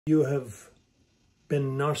You have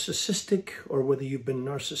been narcissistic or whether you've been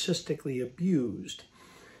narcissistically abused,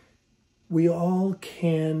 we all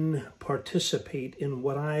can participate in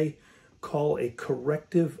what I call a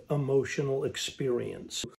corrective emotional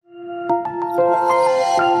experience.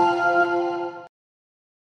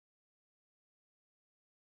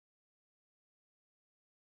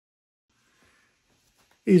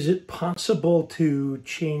 Is it possible to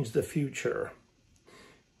change the future?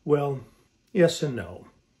 Well, yes and no.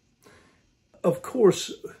 Of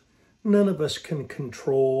course, none of us can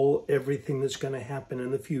control everything that's going to happen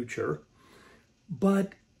in the future,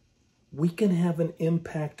 but we can have an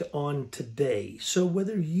impact on today. So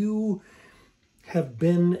whether you have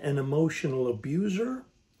been an emotional abuser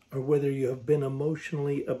or whether you have been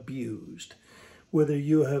emotionally abused, whether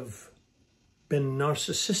you have been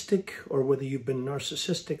narcissistic or whether you've been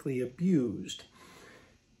narcissistically abused,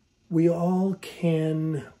 we all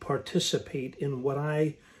can participate in what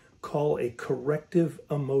I call a corrective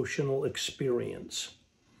emotional experience.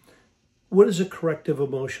 What is a corrective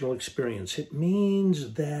emotional experience? It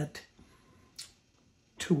means that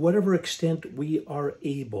to whatever extent we are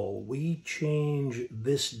able, we change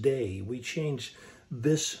this day, we change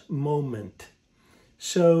this moment.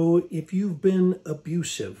 So if you've been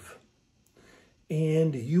abusive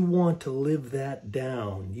and you want to live that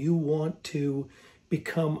down, you want to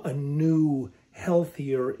become a new,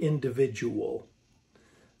 healthier individual,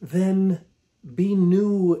 then be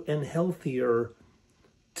new and healthier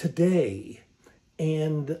today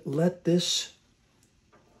and let this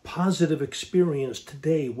positive experience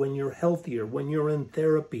today, when you're healthier, when you're in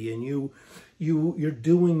therapy and you're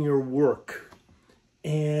doing your work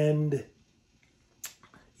and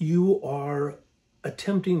you are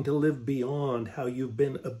attempting to live beyond how you've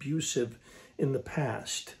been abusive in the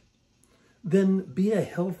past, then be a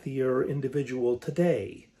healthier individual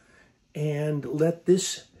today and let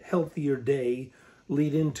this healthier day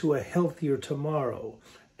lead into a healthier tomorrow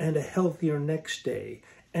and a healthier next day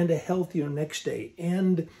and a healthier next day.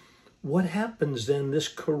 And what happens then, this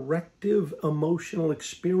corrective emotional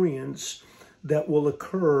experience that will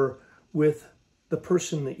occur with the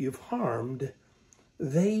person that you've harmed,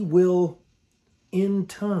 they will in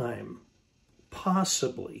time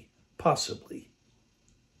possibly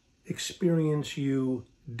experience you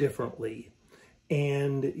differently.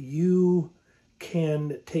 And you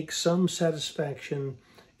can take some satisfaction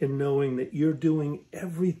in knowing that you're doing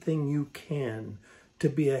everything you can to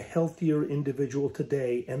be a healthier individual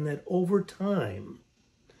today, and that over time,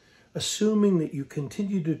 assuming that you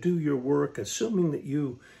continue to do your work, assuming that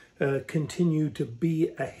you continue to be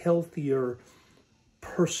a healthier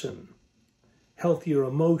person, healthier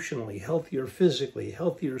emotionally, healthier physically,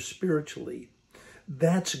 healthier spiritually,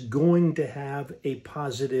 that's going to have a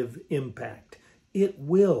positive impact. It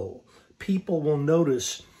will. People will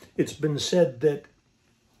notice. It's been said that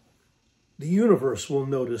the universe will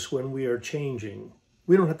notice when we are changing.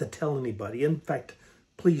 We don't have to tell anybody. In fact,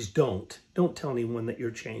 please don't. Don't tell anyone that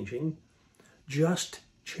you're changing. Just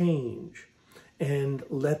change and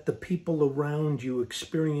let the people around you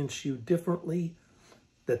experience you differently,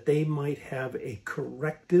 that they might have a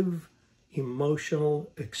corrective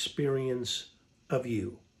emotional experience of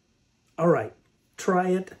you. All right, try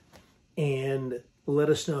it and let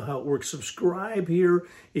us know how it works. Subscribe here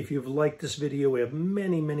if you've liked this video. We have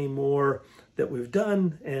many, many more that we've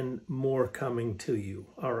done and more coming to you.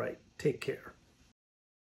 All right, take care.